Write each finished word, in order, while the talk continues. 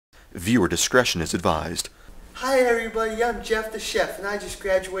Viewer discretion is advised. Hi everybody, I'm Jeff the Chef, and I just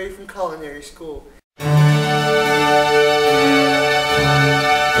graduated from culinary school. Woo!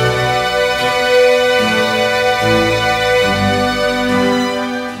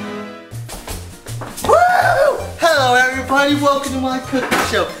 Hello everybody, welcome to my cooking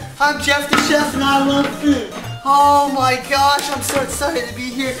show. I'm Jeff the Chef and I love food. Oh my gosh, I'm so excited to be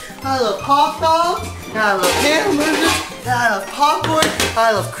here. I love hot dogs, and I love hamburgers, and I love popcorn,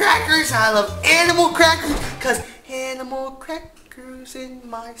 I love crackers, I love animal crackers, because animal crackers in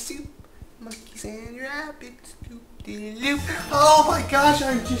my soup, monkeys and rabbits, doop-de-loop. Oh my gosh,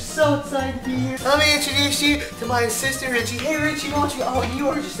 I'm just so excited to be here. Let me introduce you to my assistant Richie. Hey Richie, why don't you, oh you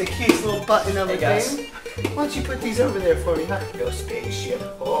are just a cute little button of a thing. Why don't you put these over there for me, huh? Go spaceship.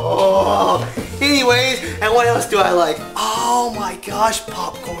 Oh. Anyways, and what else do I like? Oh my gosh,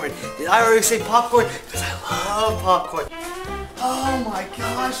 popcorn. Did I already say popcorn? Because I love popcorn. Oh my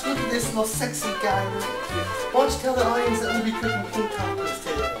gosh, look at this little sexy guy right here. Why don't you tell the audience that we'll be cooking pink tacos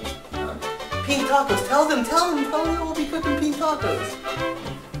today? Pink tacos. Tell them that we'll be cooking pink tacos.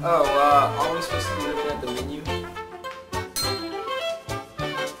 Oh, are we supposed to be looking at the menu?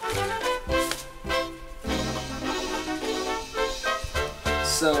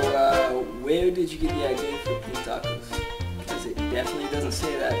 So, where did you get the idea for pink tacos? Because it definitely doesn't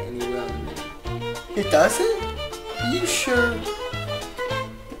say that anywhere on the menu. It doesn't? Are you sure?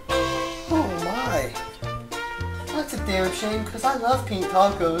 Oh my. That's a damn shame because I love pink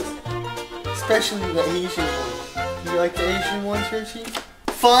tacos. Especially the Asian ones. You like the Asian ones, Richie?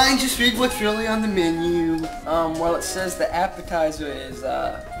 Fine, just read what's really on the menu. Well it says the appetizer is,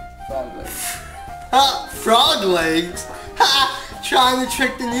 frog legs. Ha! Frog legs? Ha! Trying to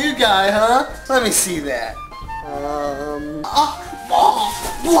trick the new guy, huh? Let me see that.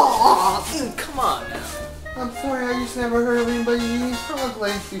 Come on now. I'm sorry, I just never heard of anybody eating frog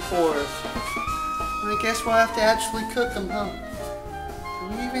legs before. I guess we'll have to actually cook them, huh? Do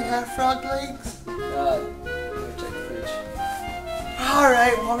we even have frog legs? Check the fridge.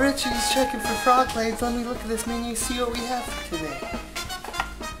 Alright, while Richie's checking for frog legs, let me look at this menu and see what we have for today.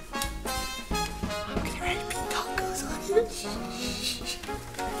 I'm getting ready to put tacos on here.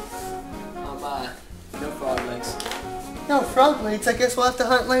 No frog legs. No frog legs, I guess we'll have to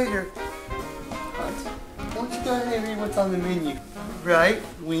hunt later. Hunt? Why don't you go ahead and read what's on the menu? Right,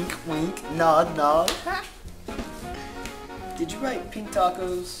 wink, wink, nod, nod. Did you write pink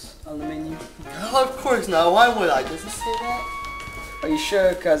tacos on the menu? Oh, of course not. Why would I? Does it say that? Are you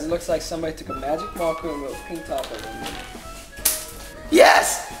sure? Because it looks like somebody took a magic marker and wrote pink tacos on it.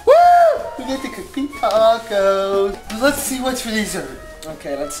 Yes! Woo! We get to cook pink tacos. Let's see what's for dessert.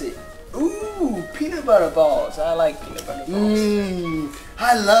 Okay, let's see. Ooh, peanut butter balls. I like peanut butter balls.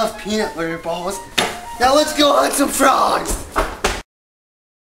 I love peanut butter balls. Now let's go hunt some frogs.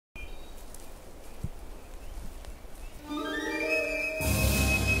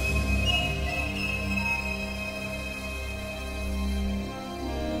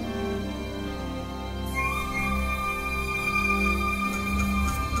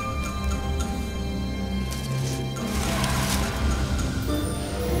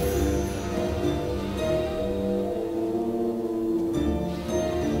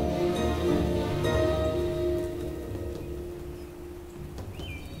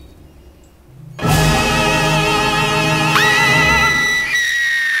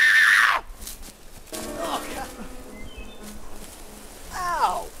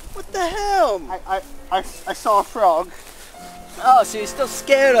 What the hell? I saw a frog. Oh, so you're still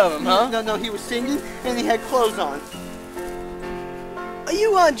scared of him, huh? No, he was singing and he had clothes on. Are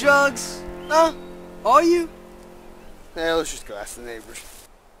you on drugs? Huh? Are you? Yeah, let's just go ask the neighbors.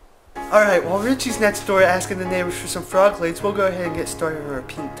 Alright, while Richie's next door asking the neighbors for some frog legs, we'll go ahead and get started on our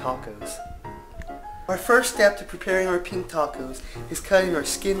pink tacos. Our first step to preparing our pink tacos is cutting our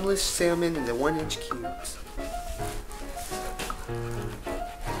skinless salmon into 1-inch cubes.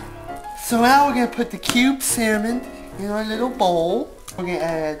 So now we're going to put the cubed salmon in our little bowl. We're going to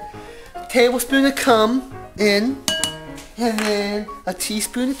add a tablespoon of cum in, and then a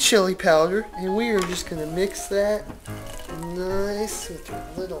teaspoon of chili powder, and we are just going to mix that nice with your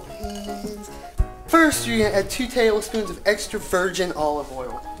little hands. First, you're going to add 2 tablespoons of extra virgin olive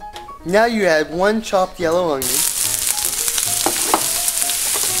oil. Now you add 1 chopped yellow onion.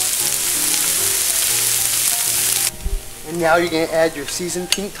 And now you're going to add your seasoned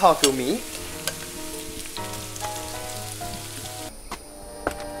pink taco meat.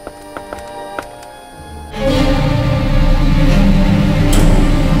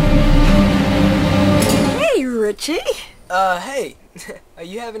 Hey, Richie. Hey, are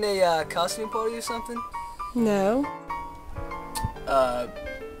you having a costume party or something? No.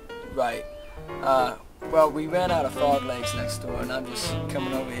 Right. Well, we ran out of frog legs next door, and I'm just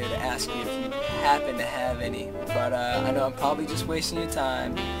coming over here to ask you if you happen to have any. But I know I'm probably just wasting your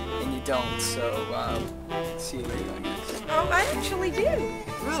time, and you don't, so see you later, I guess. Oh, I actually do.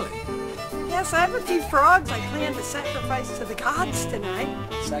 Really? Yes, I have a few frogs I plan to sacrifice to the gods tonight.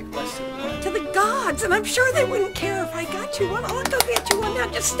 Sacrifice to the what? To the gods, and I'm sure they wouldn't care if I got you one. I'll go get you one now.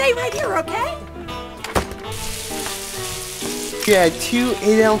 Just stay right here, okay? You add 2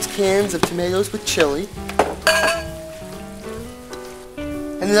 8-ounce cans of tomatoes with chili.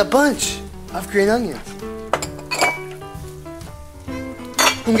 And then a bunch of green onions.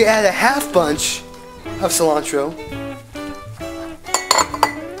 I'm going to add a half bunch of cilantro.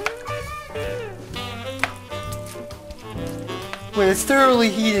 When it's thoroughly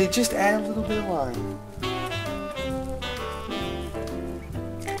heated, just add a little bit of lime.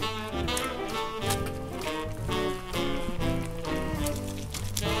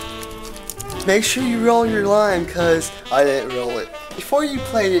 Make sure you roll your lime, because I didn't roll it. Before you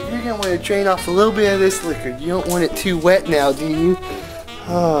plate it, you're going to want to drain off a little bit of this liquid. You don't want it too wet now, do you?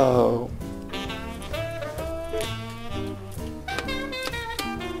 Oh.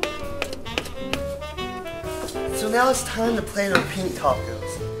 So now it's time to plate our pink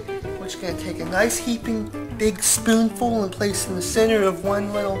tacos. We're just going to take a nice heaping big spoonful and place in the center of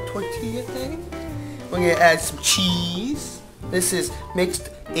one little tortilla thing. We're going to add some cheese. This is mixed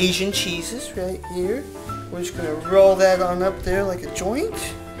Asian cheeses right here. We're just going to roll that on up there like a joint.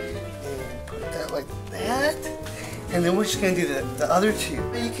 And put that like that. And then we're just going to do the other two.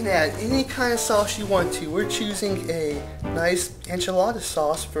 You can add any kind of sauce you want to. We're choosing a nice enchilada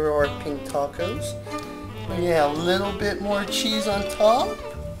sauce for our pink tacos. We're going to add a little bit more cheese on top.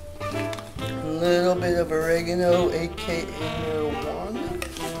 A little bit of oregano, aka marijuana.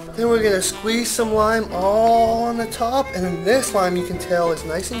 Then we're going to squeeze some lime all on the top, and then this lime you can tell is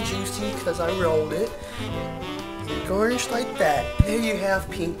nice and juicy because I rolled it. And garnish like that. There you have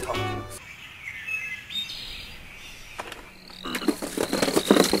pink tacos.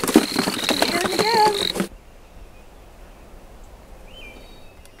 Here we go.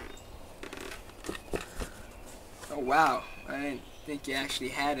 Oh, wow. I didn't think you actually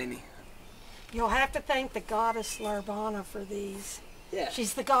had any. You'll have to thank the goddess Larbana for these. Yeah.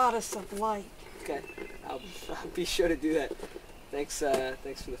 She's the goddess of light. Okay. I'll be sure to do that. Thanks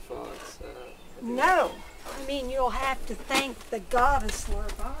for the frogs. No, I mean you'll have to thank the goddess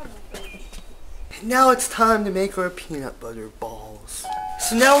Larbana for these. Now it's time to make our peanut butter balls.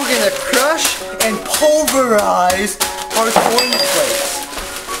 So now we're going to crush and pulverize our cornflakes.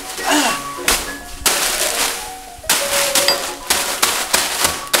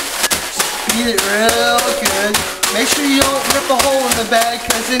 Beat it real good. Make sure you don't rip a hole in the bag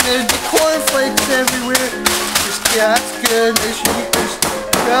because then there's the cornflakes everywhere. Just, yeah, that's good. Make sure you just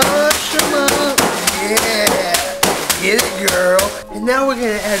crush them up. Yeah. Get it, girl. And now we're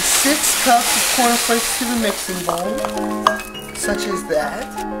going to add 6 cups of cornflakes to the mixing bowl. Such as that.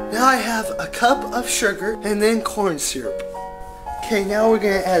 Now I have a cup of sugar and then corn syrup. Okay, now we're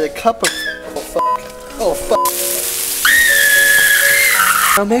going to add a cup of... Oh, fuck.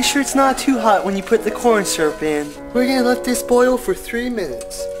 Now make sure it's not too hot when you put the corn syrup in. We're going to let this boil for 3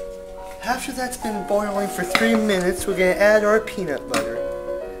 minutes. After that's been boiling for 3 minutes, we're going to add our peanut butter.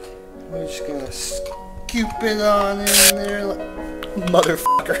 We're just going to scoop it on in there like...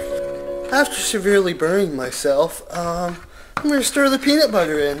 Motherfucker. After severely burning myself, I'm going to stir the peanut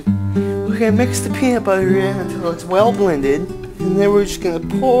butter in. We're going to mix the peanut butter in until it's well blended. And then we're just going to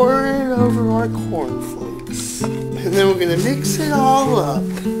pour it over our cornflakes. And then we're going to mix it all up.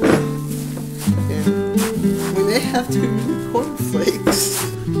 And we may have to do cornflakes.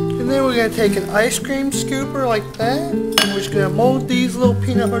 And then we're going to take an ice cream scooper like that. And we're just going to mold these little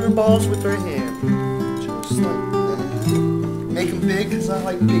peanut butter balls with our hand. Just like that. Make them big because I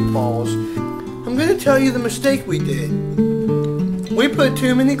like big balls. I'm going to tell you the mistake we did. We put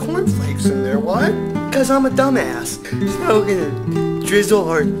too many cornflakes in there. What? Because I'm a dumbass. So we're going to drizzle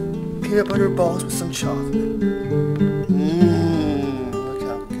our peanut butter balls with some chocolate. Look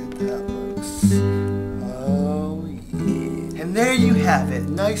how good that looks. Oh yeah. And there you have it.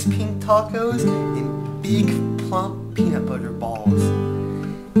 Nice pink tacos and big plump peanut butter balls.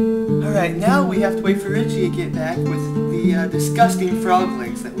 Alright, now we have to wait for Richie to get back with the disgusting frog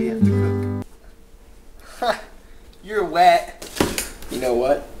legs that we have to cook. You're wet. You know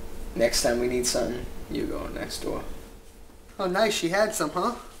what? Next time we need something, you go next door. Oh nice, she had some,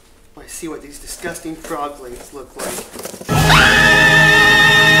 huh? Let's see what these disgusting frog legs look like.